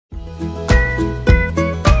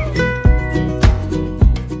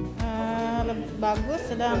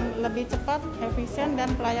lebih cepat, efisien,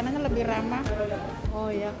 dan pelayanannya lebih ramah. Oh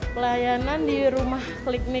ya, pelayanan di rumah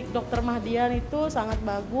klinik Dr. Mahdian itu sangat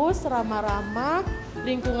bagus, ramah-ramah,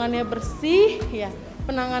 lingkungannya bersih, ya,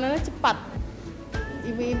 penanganannya cepat.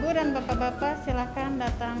 Ibu-ibu dan bapak-bapak silakan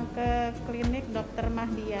datang ke klinik Dr.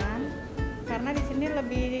 Mahdian karena di sini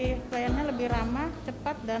pelayanannya lebih ramah,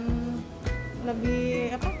 cepat, dan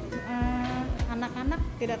lebih anak-anak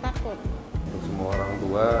tidak takut. Untuk semua orang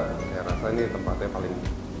tua, saya rasa ini tempatnya paling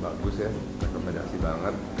bagus ya, rekomendasi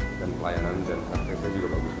banget, dan pelayanan dan servisnya juga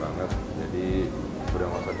bagus banget. Jadi udah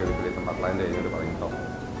nggak usah pilih-pilih tempat lain deh, ini udah paling top.